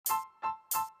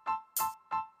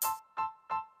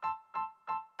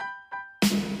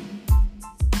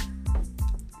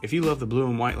If you love the blue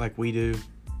and white like we do,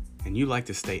 and you like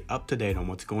to stay up to date on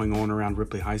what's going on around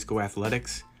Ripley High School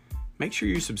athletics, make sure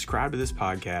you subscribe to this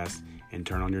podcast and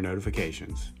turn on your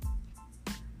notifications.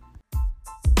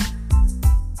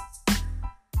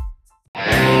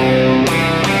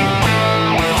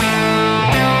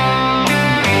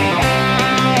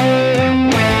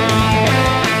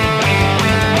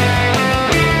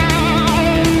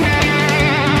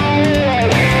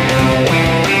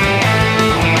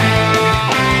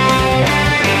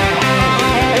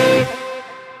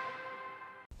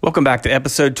 Welcome back to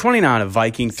episode 29 of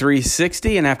Viking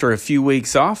 360, and after a few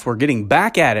weeks off, we're getting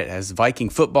back at it as Viking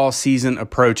football season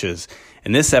approaches.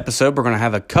 In this episode, we're going to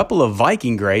have a couple of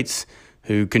Viking greats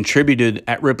who contributed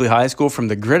at Ripley High School from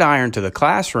the gridiron to the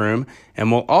classroom, and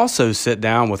we'll also sit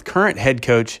down with current head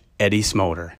coach Eddie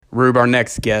Smolder. Rube, our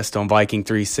next guest on Viking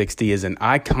 360, is an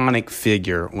iconic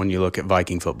figure when you look at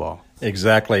Viking football.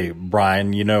 Exactly,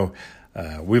 Brian.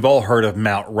 We've all heard of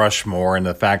Mount Rushmore and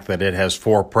the fact that it has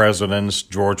four presidents: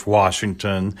 George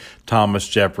Washington, Thomas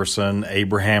Jefferson,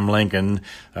 Abraham Lincoln,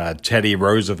 Teddy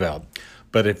Roosevelt.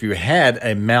 But if you had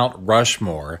a Mount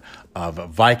Rushmore of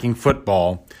Viking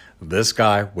football, this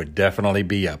guy would definitely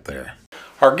be up there.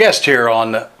 Our guest here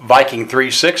on Viking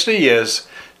 360 is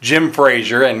Jim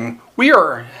Frazier, and we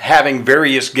are having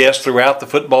various guests throughout the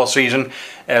football season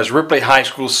as Ripley High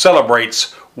School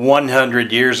celebrates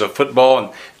 100 years of football.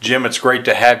 And Jim, it's great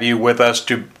to have you with us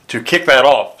to kick that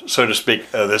off, so to speak,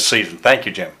 this season. Thank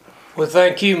you, Jim. Well,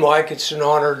 thank you, Mike. It's an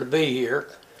honor to be here.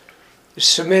 There's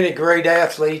so many great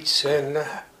athletes, and,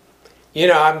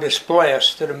 I'm just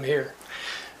blessed that I'm here.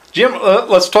 Jim,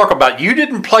 let's talk about, you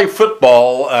didn't play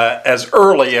football as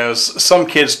early as some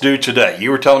kids do today. You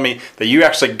were telling me that you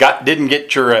actually didn't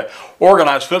get your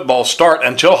organized football start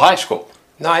until high school.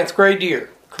 9th grade year,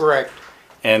 correct.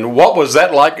 And what was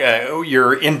that like,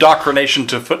 your indoctrination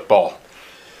to football?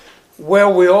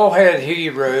 Well, we all had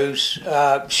heroes.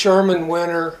 Sherman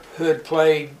Winter, who had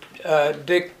played,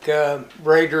 Dick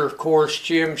Rader, of course,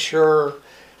 Jim Scherr,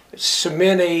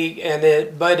 Semeny, and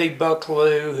then Buddy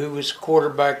Bucklew, who was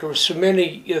quarterback. There were so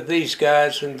many of these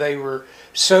guys, and they were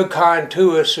so kind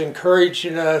to us,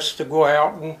 encouraging us to go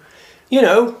out. And,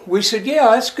 we said,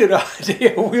 yeah, that's a good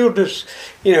idea. We'll just,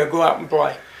 go out and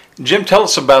play. Jim, tell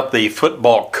us about the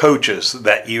football coaches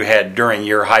that you had during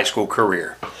your high school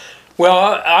career.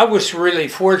 Well, I was really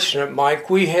fortunate, Mike.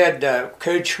 We had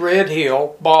Coach Red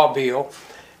Hill, Bob Hill,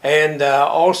 and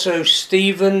also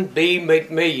Stephen B.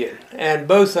 McMillian, and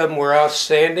both of them were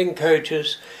outstanding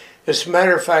coaches. As a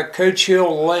matter of fact, Coach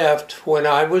Hill left when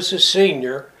I was a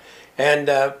senior, and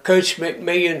Coach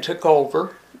McMillian took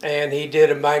over, and he did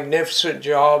a magnificent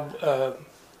job.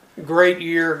 Great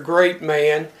year, great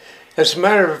man. As a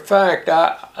matter of fact,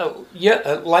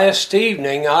 last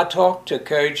evening I talked to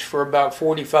Coach for about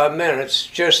 45 minutes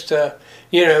just to,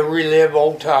 relive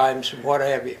old times and what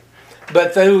have you.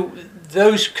 But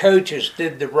those coaches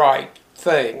did the right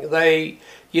thing. They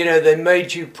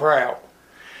made you proud.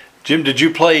 Jim, did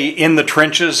you play in the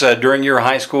trenches during your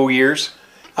high school years?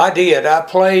 I did. I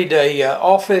played a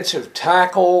offensive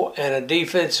tackle and a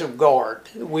defensive guard.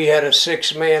 We had a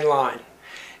 6-man line.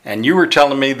 And you were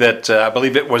telling me that I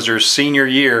believe it was your senior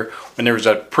year when there was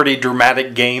a pretty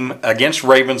dramatic game against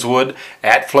Ravenswood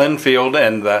at Flynn Field,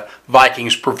 and the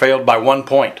Vikings prevailed by 1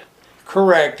 point.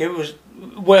 Correct. It was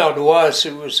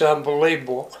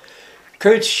unbelievable.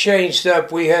 Coach changed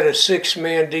up. We had a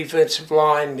 6-man defensive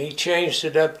line. He changed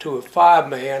it up to a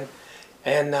 5-man,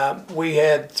 and we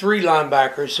had 3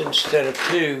 linebackers instead of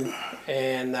 2,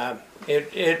 and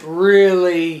it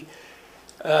really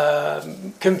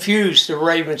confused the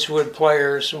Ravenswood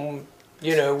players, and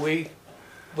we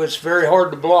was very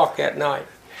hard to block that night.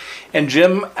 And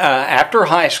Jim, after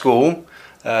high school,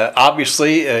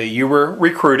 obviously you were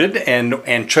recruited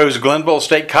and chose Glenville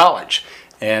State College,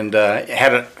 and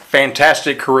had a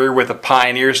fantastic career with the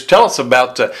Pioneers. Tell us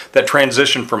about that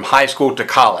transition from high school to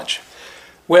college.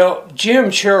 Well, Jim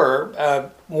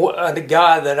Scherr, the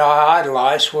guy that I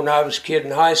idolized when I was a kid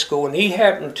in high school, and he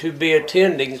happened to be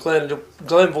attending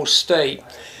Glenville State,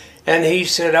 and he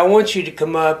said, I want you to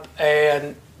come up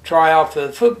and try out for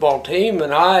the football team.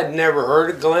 And I had never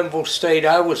heard of Glenville State.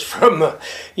 I was from,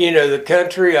 the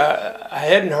country. I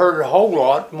hadn't heard a whole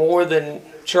lot more than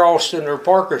Charleston or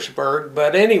Parkersburg.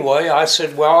 But anyway, I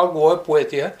said, well, I'll go up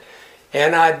with you.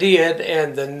 And I did,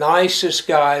 and the nicest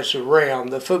guys around,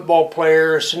 the football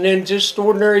players, and then just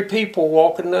ordinary people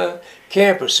walking the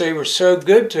campus. They were so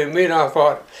good to me, and I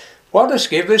thought, well, let's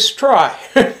give this a try.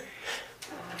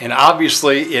 And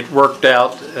obviously it worked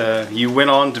out. You went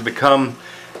on to become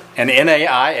an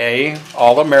NAIA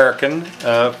All-American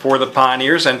for the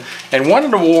Pioneers, and won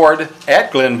an award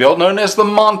at Glenville known as the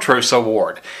Montrose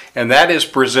Award. And that is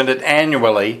presented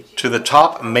annually to the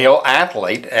top male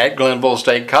athlete at Glenville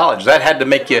State College. That had to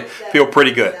make you feel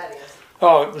pretty good.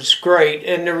 Oh, it was great.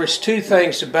 And there was two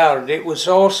things about it. It was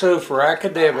also for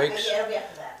academics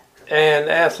and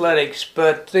athletics.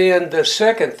 But then the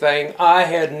second thing, I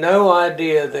had no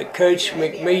idea that Coach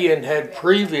McMillian had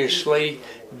previously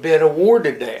been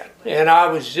awarded that. And I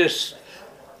was just,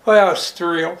 well, I was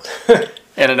thrilled.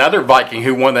 And another Viking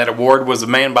who won that award was a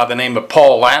man by the name of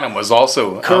Paul Lanham, was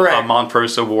also a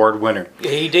Montrose Award winner.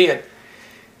 He did.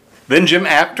 Then, Jim,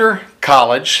 after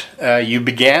college, you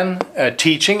began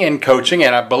teaching and coaching,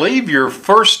 and I believe your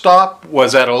first stop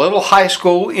was at a little high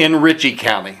school in Ritchie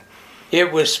County.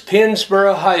 It was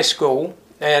Pennsboro High School,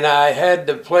 and I had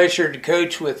the pleasure to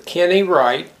coach with Kenny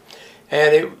Wright.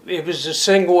 And it was a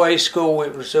single-A school.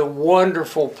 It was a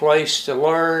wonderful place to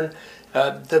learn.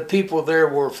 The people there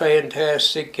were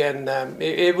fantastic, and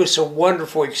it was a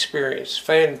wonderful experience,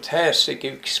 fantastic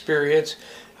experience.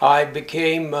 I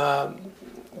became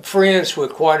friends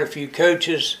with quite a few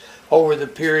coaches over the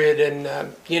period, and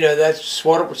that's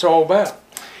what it was all about.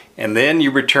 And then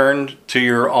you returned to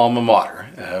your alma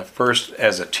mater, first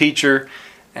as a teacher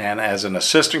and as an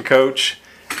assistant coach,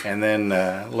 and then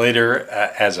later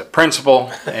as a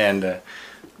principal, and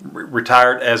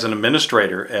retired as an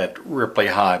administrator at Ripley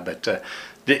High. But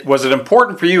was it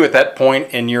important for you at that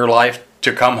point in your life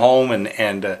to come home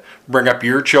and bring up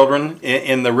your children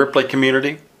in the Ripley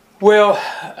community? Well,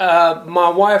 my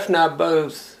wife and I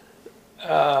both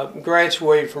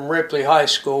graduated from Ripley High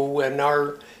School, and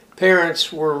our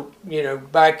parents were,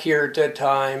 back here at that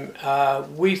time.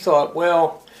 We thought,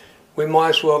 well, we might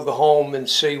as well go home and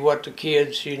see what the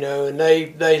kids, and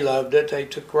they loved it. They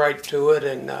took right to it,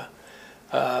 and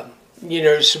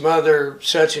some other,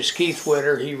 such as Keith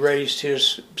Winter, he raised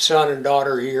his son and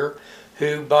daughter here,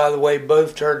 who, by the way,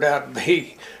 both turned out to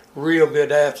be real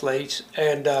good athletes.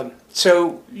 And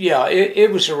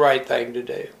it was the right thing to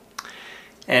do.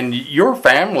 And your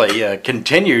family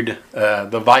continued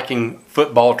the Viking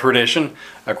football tradition.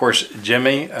 Of course,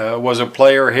 Jimmy was a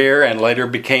player here and later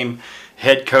became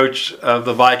head coach of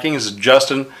the Vikings.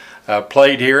 Justin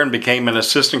played here and became an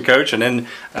assistant coach, and then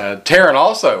Taryn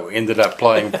also ended up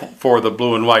playing for the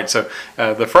Blue and White. So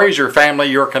the Frazier family,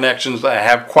 your connections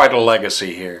have quite a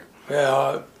legacy here.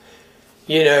 Well,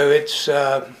 it's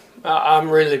I'm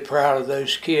really proud of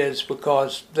those kids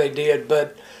because they did,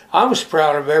 but I was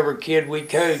proud of every kid we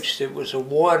coached. It was a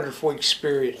wonderful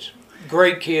experience.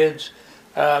 Great kids.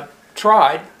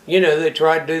 Tried. They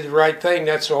tried to do the right thing.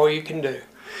 That's all you can do.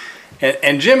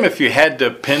 And Jim, if you had to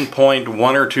pinpoint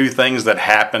one or two things that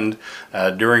happened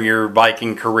during your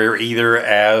Viking career, either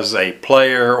as a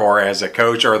player or as a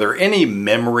coach, are there any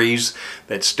memories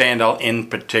that stand out in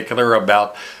particular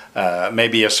about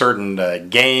maybe a certain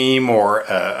game or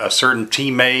a certain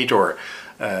teammate or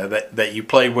that you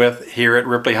played with here at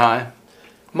Ripley High?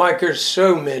 Mike, there's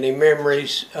so many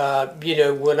memories.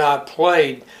 When I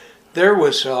played, there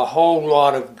was a whole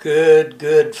lot of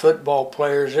good football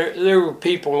players. There were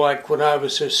people like when I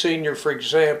was a senior, for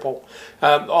example,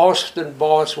 Austin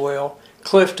Boswell,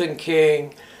 Clifton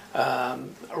King,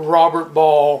 Robert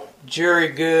Ball, Jerry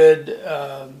Good,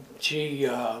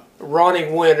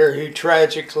 Ronnie Winter, who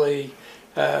tragically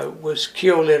was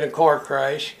killed in a car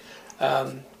crash,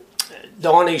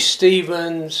 Donnie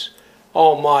Stevens,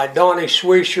 Donnie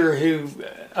Swisher, who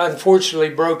unfortunately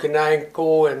broke an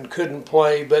ankle and couldn't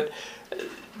play, but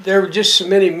there were just so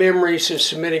many memories and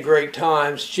so many great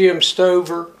times. Jim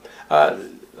Stover,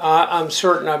 I'm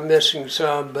certain I'm missing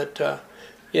some, but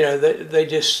they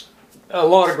just, a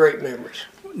lot of great memories.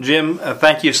 Jim,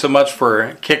 thank you so much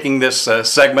for kicking this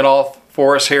segment off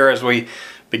for us here as we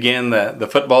begin the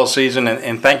football season,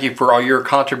 and thank you for all your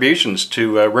contributions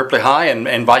to Ripley High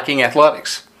and Viking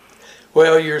athletics.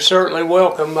 Well, you're certainly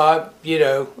welcome.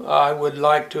 I would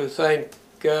like to thank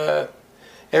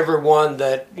everyone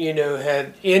that,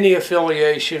 had any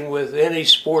affiliation with any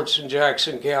sports in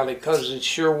Jackson County, because it's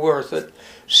sure worth it.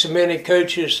 So many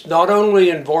coaches, not only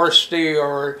in varsity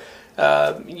or,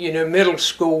 middle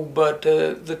school, but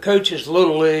the coaches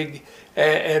Little League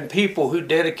and people who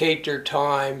dedicate their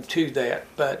time to that.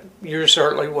 But you're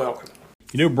certainly welcome.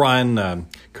 Brian,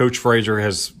 Coach Frazier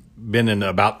has been in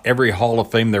about every Hall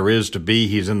of Fame there is to be.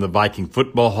 He's in the Viking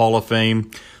Football Hall of Fame,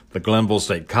 the Glenville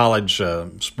State College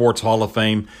Sports Hall of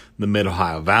Fame, the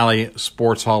Mid-Ohio Valley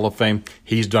Sports Hall of Fame.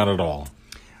 He's done it all.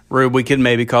 Rube, we could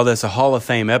maybe call this a Hall of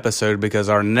Fame episode because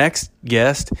our next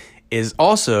guest is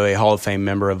also a Hall of Fame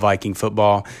member of Viking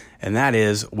football, and that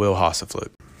is Will Hossifluke.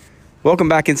 Welcome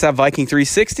back inside Viking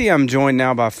 360. I'm joined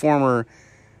now by former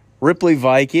Ripley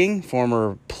Viking,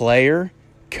 former player,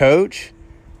 coach,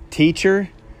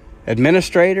 teacher,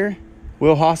 administrator,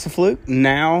 Will Hossefluke,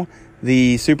 now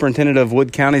the superintendent of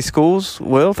Wood County Schools.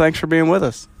 Will, thanks for being with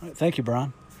us. Thank you,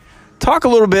 Brian. Talk a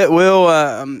little bit, Will.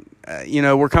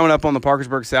 We're coming up on the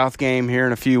Parkersburg South game here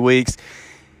in a few weeks.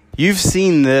 You've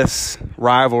seen this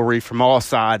rivalry from all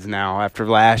sides now after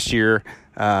last year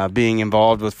being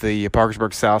involved with the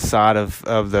Parkersburg South side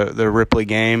of the Ripley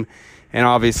game, and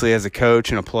obviously as a coach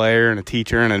and a player and a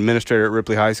teacher and an administrator at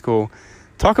Ripley High School.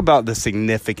 Talk about the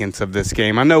significance of this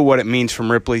game. I know what it means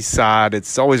from Ripley's side.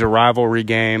 It's always a rivalry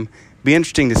game. Be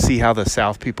interesting to see how the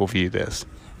South people view this.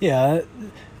 Yeah,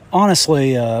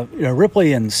 honestly,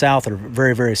 Ripley and South are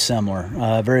very, very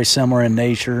similar in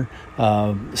nature.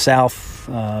 South,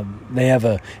 they have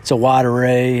it's a wide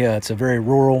array. It's a very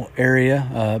rural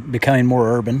area, becoming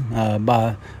more urban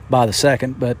by the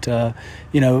second. But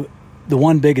the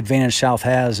one big advantage South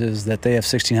has is that they have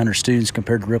 1,600 students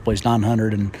compared to Ripley's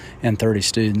 930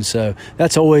 students. So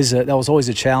that was always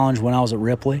a challenge when I was at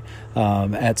Ripley.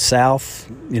 At South,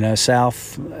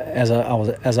 South, as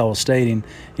I was stating,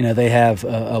 they have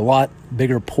a lot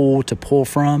bigger pool to pull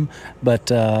from.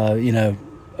 But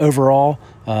overall,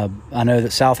 I know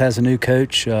that South has a new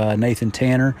coach, Nathan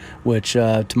Tanner, which,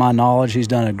 to my knowledge, he's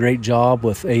done a great job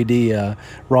with AD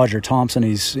Roger Thompson.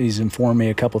 He's informed me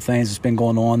a couple of things that's been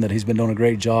going on, that he's been doing a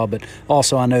great job. But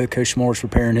also, I know that Coach Moore's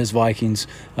preparing his Vikings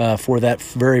for that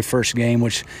very first game,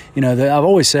 which, I've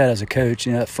always said as a coach,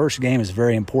 that first game is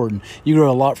very important. You grow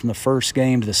a lot from the first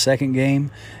game to the second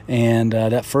game, and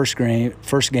that first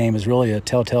game is really a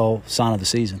telltale sign of the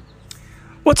season.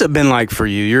 What's it been like for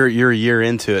you? You're a year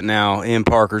into it now in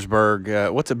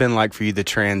Parkersburg. What's it been like for you, the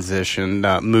transition,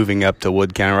 moving up to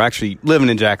Wood County, or actually living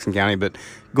in Jackson County, but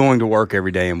going to work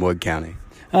every day in Wood County?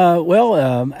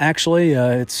 Actually,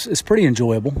 it's pretty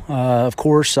enjoyable. Of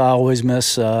course, I always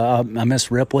miss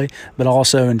Ripley, but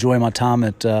also enjoy my time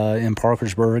in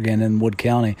Parkersburg and in Wood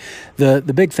County.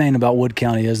 The big thing about Wood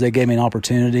County is they gave me an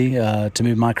opportunity to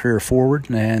move my career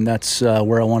forward, and that's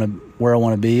where I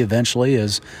want to be eventually,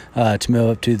 is to move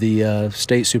up to the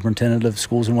state superintendent of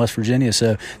schools in West Virginia.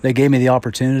 So they gave me the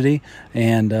opportunity,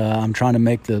 and I'm trying to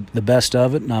make the best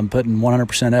of it, and I'm putting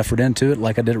 100% effort into it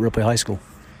like I did at Ripley High School.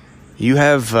 You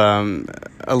have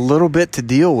a little bit to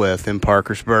deal with in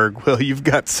Parkersburg. Well, you've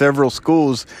got several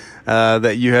schools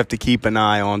that you have to keep an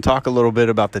eye on. Talk a little bit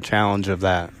about the challenge of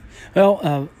that.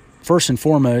 Well, first and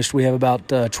foremost, we have about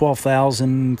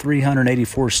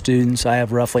 12,384 students. I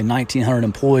have roughly 1,900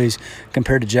 employees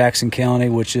compared to Jackson County,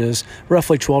 which is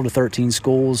roughly 12 to 13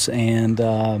 schools. And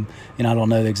I don't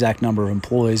know the exact number of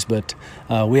employees, but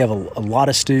we have a lot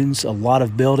of students, a lot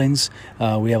of buildings.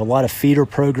 We have a lot of feeder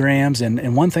programs.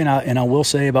 And one thing I will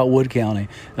say about Wood County,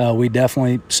 we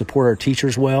definitely support our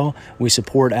teachers well. We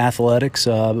support athletics,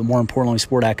 but more importantly, we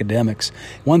support academics.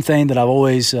 One thing that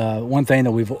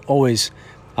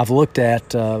I've looked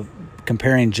at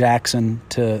comparing Jackson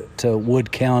to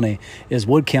Wood County is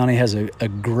Wood County has a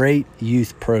great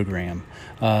youth program.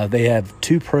 They have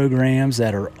two programs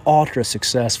that are ultra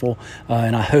successful,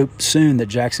 and I hope soon that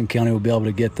Jackson County will be able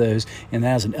to get those. And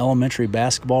that is an elementary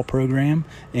basketball program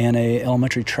and a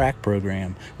elementary track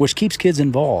program, which keeps kids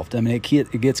involved. I mean,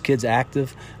 it gets kids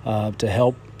active to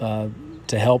help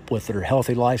with their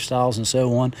healthy lifestyles and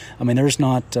so on. I mean, there's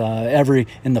not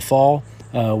in the fall.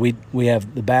 We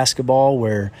have the basketball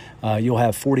where you'll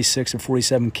have 46 or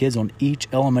 47 kids on each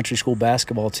elementary school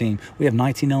basketball team. We have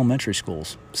 19 elementary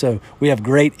schools. So we have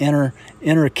great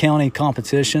inter-county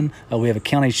competition. We have a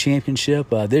county championship.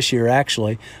 This year,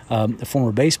 actually, the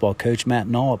former baseball coach, Matt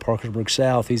Nall at Parkersburg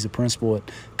South, he's the principal at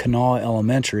Kanawha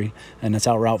Elementary, and that's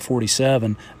out Route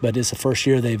 47. But it's the first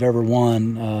year they've ever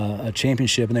won a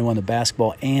championship, and they won the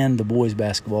basketball and the boys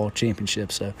basketball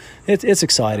championship. So it's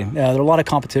exciting. There's a lot of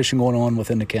competition going on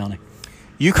within the county.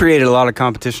 You created a lot of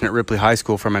competition at Ripley High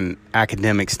School from an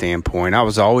academic standpoint. I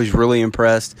was always really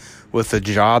impressed with the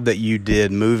job that you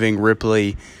did moving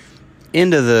Ripley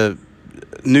into the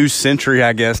new century,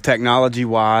 I guess,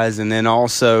 technology-wise, and then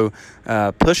also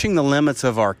pushing the limits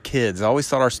of our kids. I always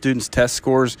thought our students' test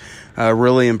scores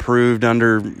really improved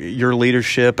under your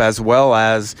leadership, as well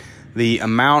as the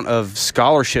amount of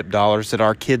scholarship dollars that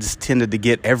our kids tended to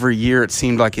get every year. It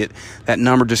seemed like that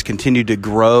number just continued to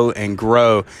grow and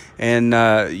grow. And,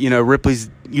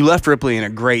 you left Ripley in a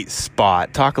great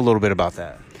spot. Talk a little bit about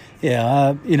that.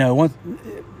 Yeah,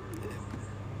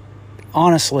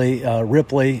 honestly,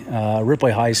 Ripley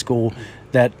High School,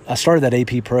 that I started that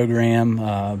AP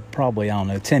program probably,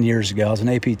 10 years ago. I was an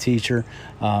AP teacher,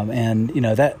 and,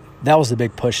 that was the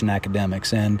big push in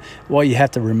academics. And what you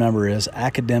have to remember is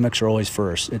academics are always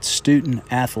first. It's student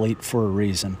athlete for a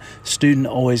reason. Student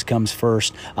always comes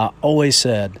first. I always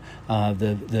said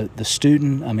the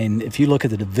student, I mean, if you look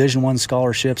at the Division I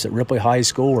scholarships at Ripley High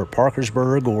School or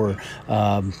Parkersburg or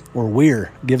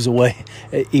Weir gives away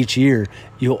each year,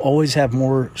 you'll always have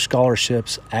more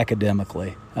scholarships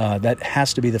academically. That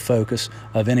has to be the focus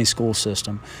of any school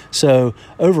system. So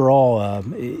overall, I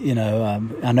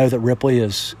know that Ripley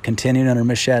is continuing under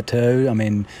Miss Chateau. I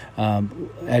mean,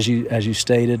 as you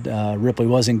stated, Ripley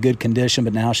was in good condition,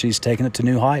 but now she's taken it to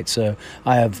new heights. So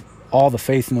I have all the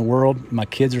faith in the world. My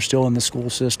kids are still in the school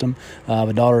system.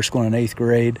 My daughter's going in 8th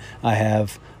grade. I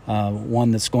have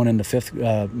one that's going into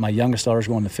 5th. My youngest daughter's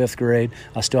going to 5th grade.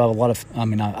 I still have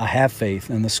I have faith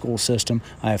in the school system.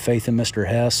 I have faith in Mr.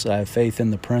 Hess. I have faith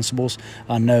in the principals.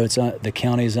 I know the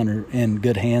county is in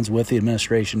good hands with the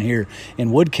administration here.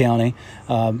 In Wood County,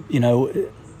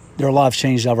 there are a lot of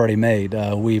changes I've already made.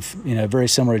 We've, very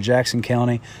similar to Jackson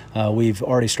County, we've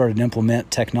already started to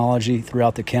implement technology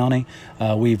throughout the county.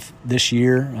 We've this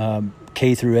year,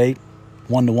 K through 8,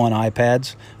 one-to-one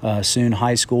iPads. Soon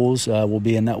high schools will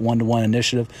be in that one-to-one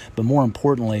initiative. But more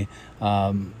importantly,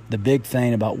 the big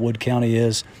thing about Wood County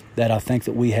is that I think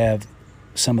that we have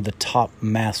some of the top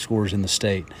math scores in the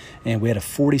state. And we had a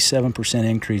 47%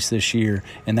 increase this year,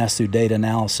 and that's through data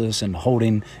analysis and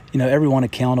holding, everyone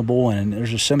accountable. And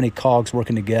there's just so many cogs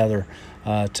working together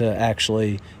to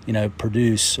actually,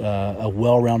 produce a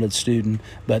well-rounded student.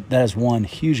 But that is one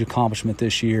huge accomplishment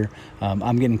this year.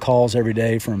 I'm getting calls every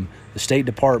day from the State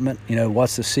Department.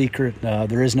 What's the secret?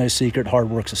 There is no secret. Hard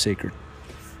work's a secret.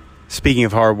 Speaking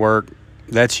of hard work,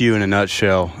 that's you in a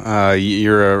nutshell.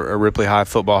 You're a Ripley High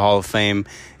Football Hall of Fame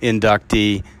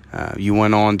inductee. You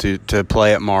went on to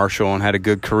play at Marshall and had a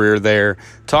good career there.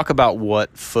 Talk about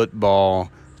what football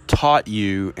taught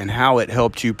you and how it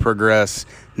helped you progress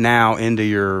now into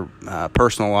your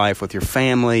personal life with your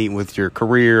family, with your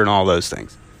career, and all those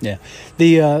things. Yeah,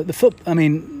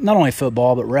 not only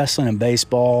football but wrestling and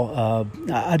baseball.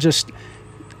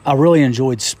 I really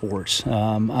enjoyed sports,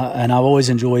 and I've always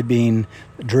enjoyed being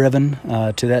driven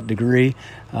to that degree.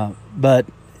 But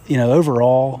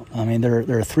overall,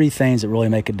 there are three things that really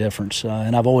make a difference,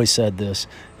 and I've always said this: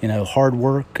 hard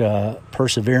work,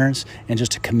 perseverance, and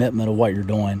just a commitment of what you're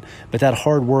doing. But that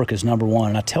hard work is number one.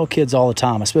 And I tell kids all the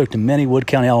time. I spoke to many Wood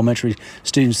County Elementary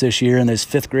students this year, and those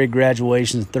 5th grade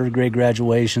graduations, 3rd grade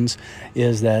graduations,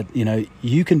 is that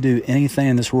you can do anything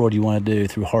in this world you want to do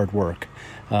through hard work.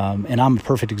 And I'm a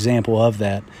perfect example of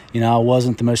that. I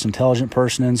wasn't the most intelligent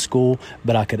person in school,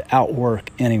 but I could outwork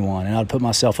anyone, and I'd put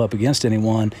myself up against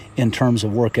anyone in terms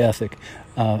of work ethic.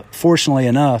 Fortunately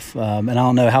enough, and I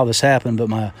don't know how this happened, but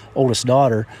my oldest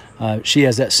daughter, she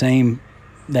has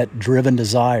that driven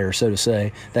desire, so to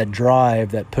say, that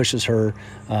drive that pushes her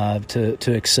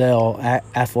to excel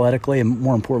athletically and,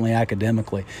 more importantly,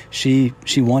 academically. She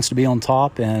wants to be on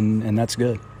top, and that's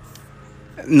good.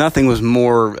 Nothing was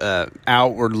more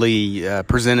outwardly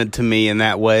presented to me in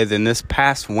that way than this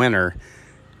past winter.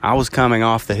 I was coming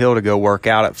off the hill to go work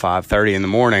out at 5:30 in the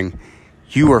morning.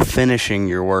 You were finishing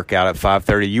your workout at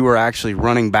 5:30. You were actually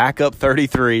running back up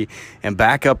 33 and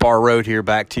back up our road here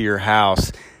back to your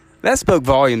house. That spoke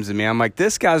volumes to me. I'm like,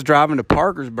 this guy's driving to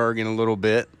Parkersburg in a little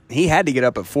bit. He had to get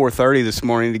up at 4:30 this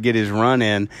morning to get his run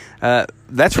in.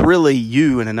 That's really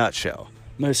you in a nutshell.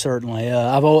 Most certainly.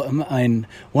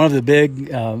 One of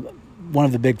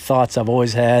the big thoughts I've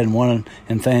always had,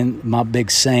 and my big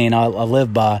saying I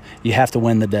live by: you have to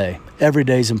win the day. Every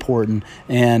day is important,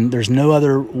 and there's no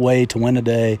other way to win a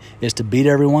day is to beat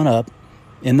everyone up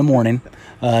in the morning,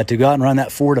 to go out and run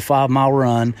that 4 to 5 mile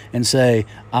run and say,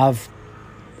 I've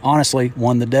honestly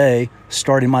won the day,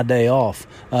 starting my day off.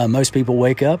 Most people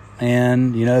wake up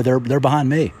and they're behind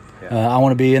me. I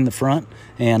want to be in the front,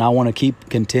 and I want to keep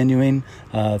continuing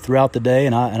throughout the day,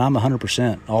 and I'm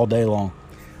 100% all day long.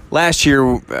 Last year,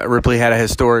 Ripley had a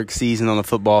historic season on the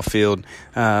football field,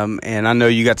 and I know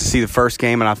you got to see the first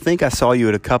game, and I think I saw you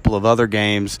at a couple of other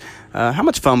games. How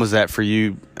much fun was that for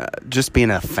you, just being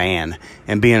a fan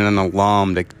and being an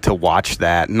alum to watch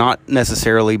that, not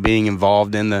necessarily being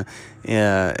involved in the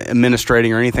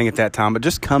administrating or anything at that time, but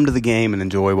just come to the game and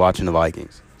enjoy watching the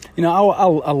Vikings?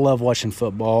 I love watching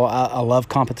football. I love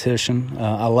competition.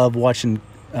 I love watching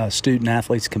student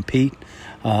athletes compete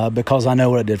because I know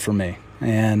what it did for me.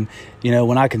 And,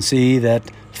 when I can see that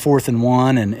 4th and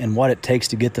 1 and what it takes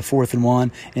to get the 4th and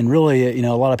 1, and really,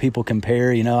 a lot of people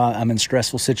compare, I'm in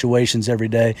stressful situations every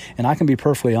day, and I can be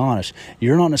perfectly honest.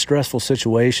 You're not in a stressful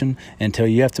situation until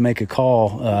you have to make a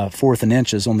call 4th and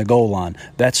inches on the goal line.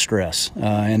 That's stress,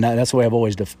 and that's the way I've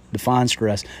always defined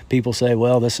stress. People say,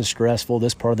 well, this is stressful,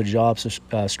 this part of the job's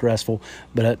stressful,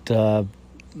 but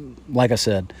like I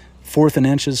said, 4th and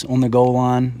inches on the goal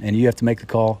line, and you have to make the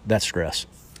call, that's stress.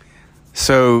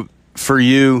 So for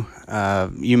you,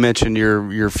 you mentioned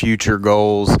your future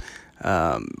goals.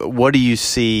 What do you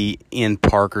see in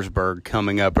Parkersburg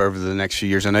coming up over the next few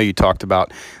years? I know you talked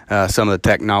about some of the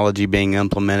technology being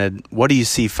implemented. What do you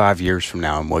see 5 years from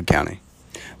now in Wood County?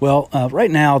 Well,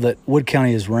 right now that Wood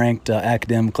County is ranked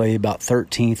academically about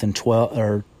 13th and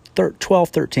 12th,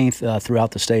 13th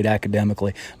throughout the state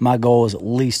academically. My goal is at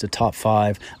least a top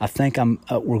 5. I think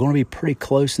we're going to be pretty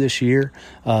close this year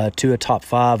to a top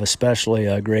 5,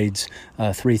 especially grades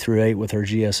 3 through 8 with our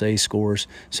GSA scores.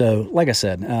 So, like I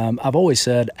said, I've always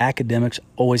said academics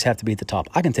always have to be at the top.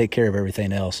 I can take care of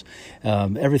everything else.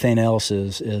 Everything else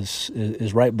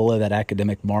is right below that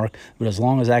academic mark. But as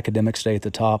long as academics stay at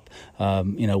the top,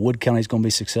 Wood County is going to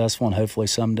be successful, and hopefully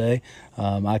someday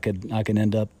I can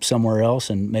end up somewhere else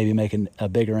and maybe making a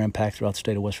bigger impact throughout the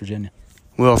state of West Virginia.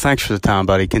 Well, thanks for the time,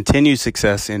 buddy. Continued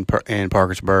success in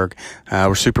Parkersburg.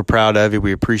 We're super proud of you.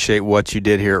 We appreciate what you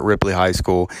did here at Ripley High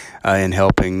School in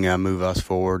helping move us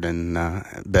forward, and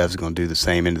Bev's going to do the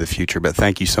same into the future. But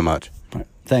thank you so much. All right.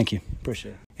 Thank you.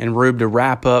 Appreciate it. And Rube, to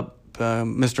wrap up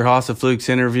Mr. Hassefluke's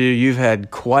interview, you've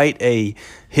had quite a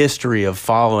history of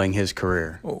following his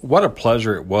career. What a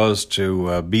pleasure it was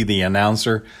to be the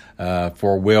announcer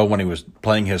for Will when he was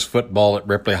playing his football at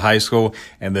Ripley High School,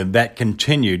 and then that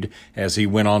continued as he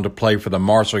went on to play for the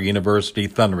Marshall University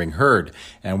Thundering Herd.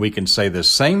 And we can say the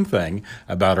same thing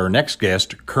about our next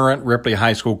guest, current Ripley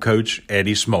High School coach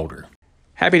Eddie Smolder.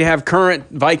 Happy to have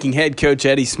current Viking head coach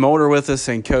Eddie Smolder with us.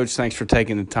 And, Coach, thanks for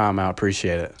taking the time out.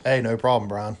 Appreciate it. Hey, no problem,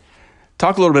 Brian.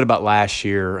 Talk a little bit about last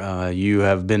year. You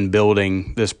have been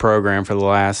building this program for the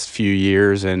last few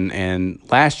years, and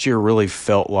last year really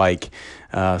felt like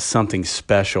something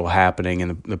special happening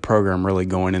and the program really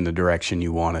going in the direction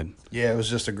you wanted. Yeah, it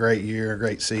was just a great year, a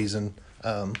great season.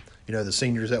 The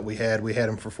seniors that we had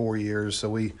them for 4 years, so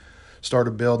we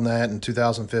started building that in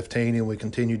 2015, and we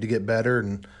continued to get better.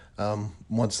 And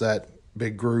once that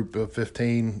big group of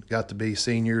 15 got to be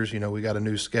seniors, we got a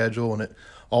new schedule, and it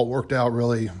all worked out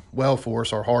really well for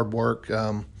us. Our hard work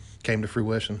came to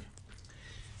fruition.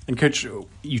 And Coach,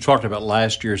 you talked about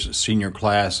last year's senior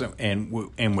class, and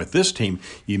with this team,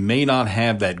 you may not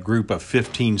have that group of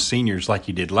 15 seniors like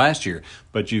you did last year,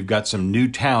 but you've got some new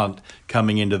talent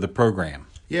coming into the program.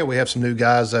 Yeah, we have some new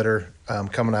guys that are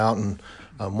coming out and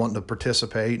wanting to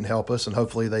participate and help us, and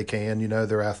hopefully they can.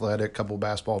 They're athletic, a couple of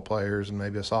basketball players and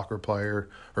maybe a soccer player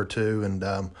or two. And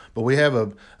but we have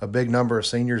a big number of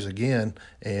seniors again,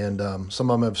 and some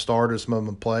of them have started, some of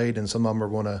them have played, and some of them are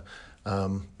going to,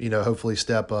 hopefully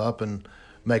step up and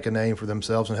make a name for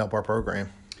themselves and help our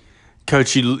program.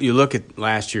 Coach, you look at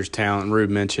last year's talent. Rube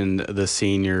mentioned the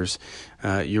seniors.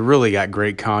 You really got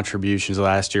great contributions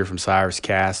last year from Cyrus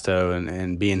Casto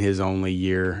and being his only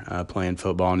year playing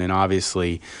football. And then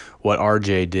obviously what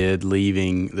RJ did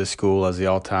leaving the school as the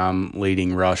all-time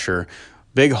leading rusher.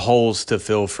 Big holes to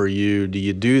fill for you. Do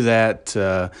you do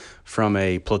that from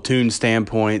a platoon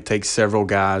standpoint? It takes several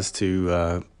guys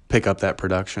to pick up that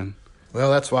production? Well,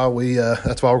 that's why we're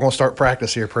going to start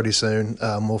practice here pretty soon.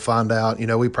 We'll find out.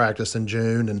 We practiced in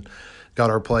June and got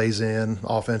our plays in,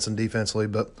 offense and defensively.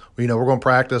 But we're going to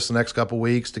practice the next couple of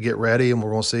weeks to get ready, and we're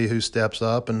going to see who steps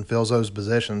up and fills those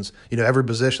positions. Every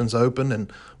position's open,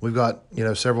 and we've got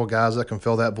several guys that can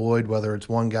fill that void, whether it's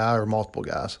one guy or multiple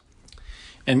guys.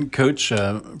 And, Coach,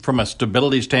 from a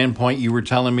stability standpoint, you were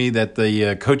telling me that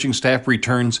the coaching staff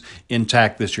returns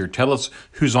intact this year. Tell us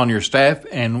who's on your staff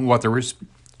and what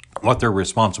their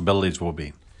responsibilities will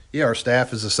be. Yeah, our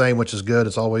staff is the same, which is good.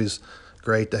 It's always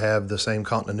great to have the same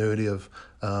continuity of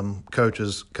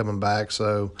coaches coming back.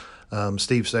 So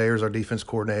Steve Sayers, our defense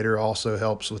coordinator, also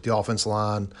helps with the offense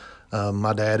line.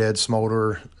 My dad, Ed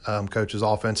Smolder, coaches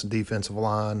offense and defensive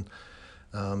line.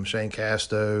 Shane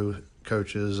Casto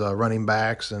coaches running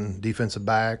backs and defensive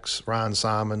backs. Ryan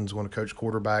Simon's going to coach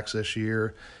quarterbacks this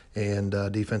year, and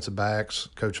defensive backs.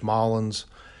 Coach Mullins,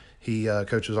 he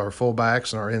coaches our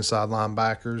fullbacks and our inside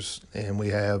linebackers. And we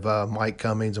have Mike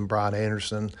Cummings and Brian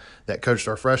Anderson that coached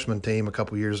our freshman team a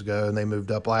couple years ago, and they moved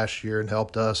up last year and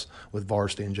helped us with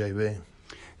varsity and JV.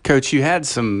 Coach, you had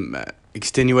some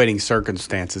extenuating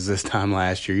circumstances this time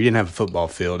last year. You didn't have a football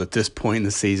field at this point in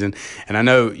the season, and I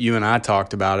know you and I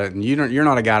talked about it. And you're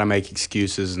not a guy to make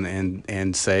excuses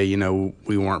and say,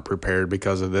 we weren't prepared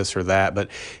because of this or that. But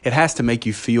it has to make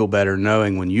you feel better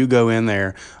knowing when you go in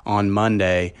there on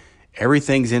Monday,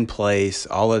 everything's in place.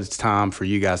 All it's time for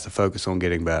you guys to focus on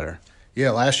getting better.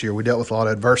 Yeah, last year we dealt with a lot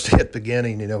of adversity at the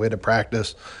beginning. We had to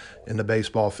practice in the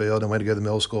baseball field, and we had to go to the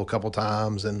middle school a couple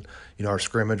times, and our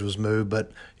scrimmage was moved,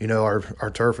 but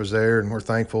our turf is there, and we're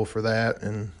thankful for that,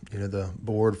 and the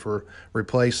board for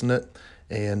replacing it,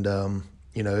 and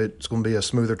it's going to be a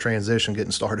smoother transition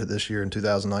getting started this year in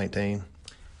 2019.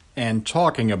 And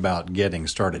talking about getting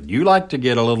started, you like to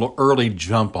get a little early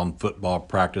jump on football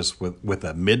practice with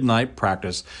a midnight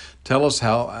practice. Tell us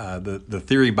how the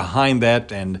theory behind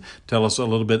that, and tell us a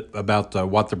little bit about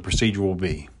what the procedure will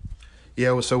be.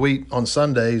 Yeah, so on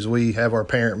Sundays we have our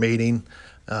parent meeting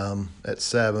at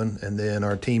 7, and then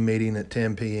our team meeting at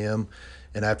 10 p.m.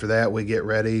 And after that we get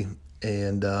ready,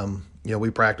 and we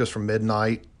practice from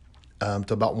midnight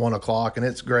to about 1 o'clock, and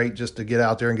it's great just to get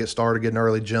out there and get started, get an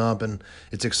early jump, and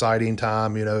it's exciting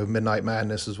time. Midnight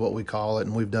Madness is what we call it,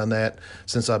 and we've done that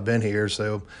since I've been here.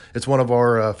 So it's one of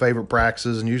our favorite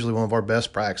practices, and usually one of our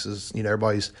best practices.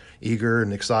 Everybody's eager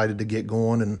and excited to get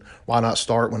going, and why not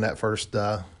start when that first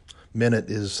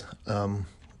minute is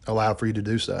allowed for you to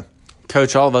do so.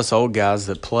 Coach, all of us old guys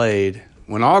that played,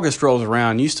 when August rolls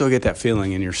around, you still get that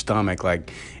feeling in your stomach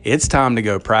like it's time to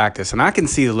go practice. And I can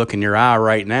see the look in your eye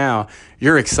right now.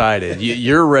 You're excited.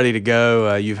 You're ready to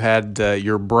go. You've had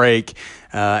your break.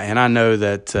 And I know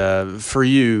that for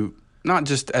you, not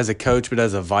just as a coach, but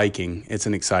as a Viking, it's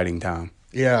an exciting time.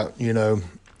 Yeah,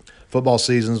 football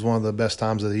season is one of the best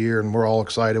times of the year, and we're all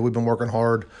excited. We've been working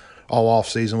hard all off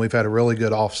season. We've had a really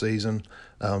good off season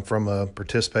from a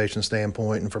participation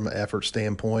standpoint and from an effort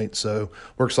standpoint. So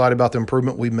we're excited about the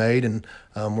improvement we made, and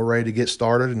we're ready to get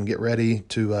started and get ready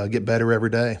to get better every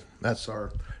day. That's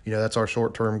our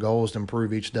short-term goal, is to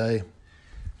improve each day.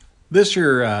 This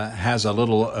year has a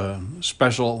little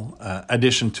special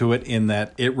addition to it in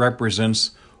that it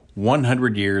represents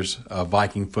 100 years of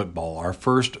Viking football. Our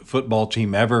first football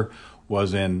team ever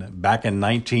was back in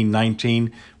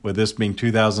 1919, with this being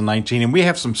 2019. And we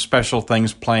have some special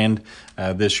things planned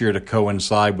this year to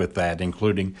coincide with that,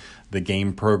 including the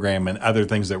game program and other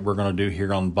things that we're going to do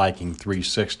here on Viking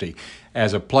 360.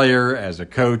 As a player, as a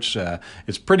coach,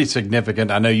 it's pretty significant.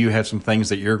 I know you have some things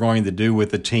that you're going to do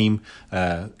with the team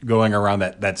going around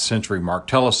that century mark.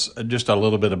 Tell us just a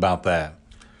little bit about that.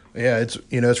 Yeah,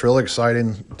 it's really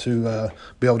exciting to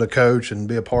be able to coach and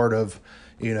be a part of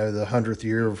the 100th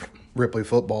year of Ripley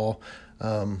football. We're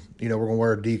going to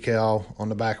wear a decal on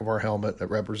the back of our helmet that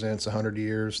represents 100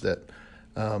 years that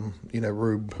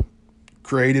Rube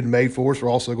created and made for us. We're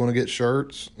also going to get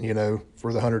shirts,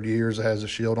 for the 100 years. It has a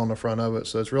shield on the front of it,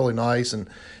 so it's really nice, and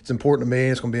it's important to me.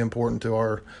 It's going to be important to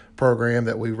our program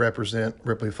that we represent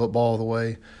Ripley football the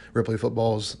way Ripley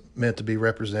football is meant to be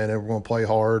represented. We're going to play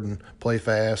hard and play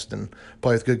fast and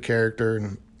play with good character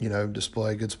and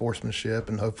display good sportsmanship,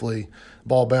 and hopefully the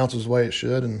ball bounces the way it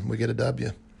should and we get a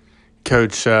W.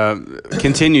 Coach,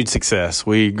 continued success.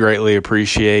 We greatly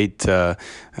appreciate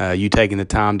you taking the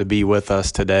time to be with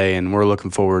us today, and we're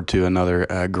looking forward to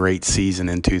another great season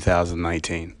in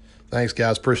 2019. Thanks,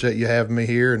 guys. Appreciate you having me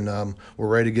here, and we're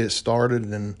ready to get started,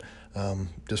 and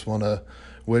just want to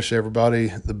wish everybody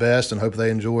the best and hope they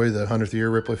enjoy the 100th year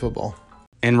of Ripley football.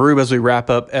 And Rube, as we wrap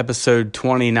up episode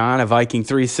 29 of Viking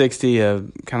 360,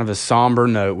 kind of a somber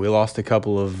note. We lost a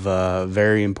couple of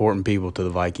very important people to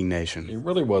the Viking Nation. It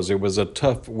really was. It was a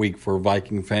tough week for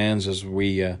Viking fans as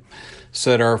we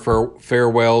said our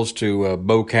farewells to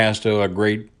Bo Casto, a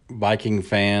great Viking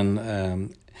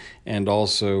fan, and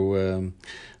also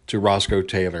to Roscoe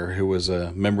Taylor, who was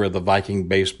a member of the Viking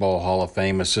Baseball Hall of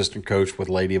Fame, assistant coach with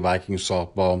Lady Viking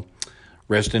softball.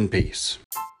 Rest in peace.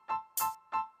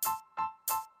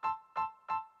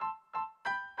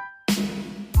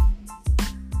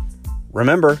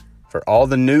 Remember, for all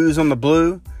the news on the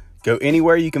Blue, go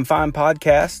anywhere you can find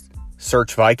podcasts,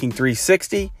 search Viking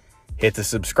 360, hit the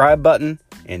subscribe button,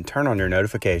 and turn on your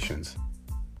notifications.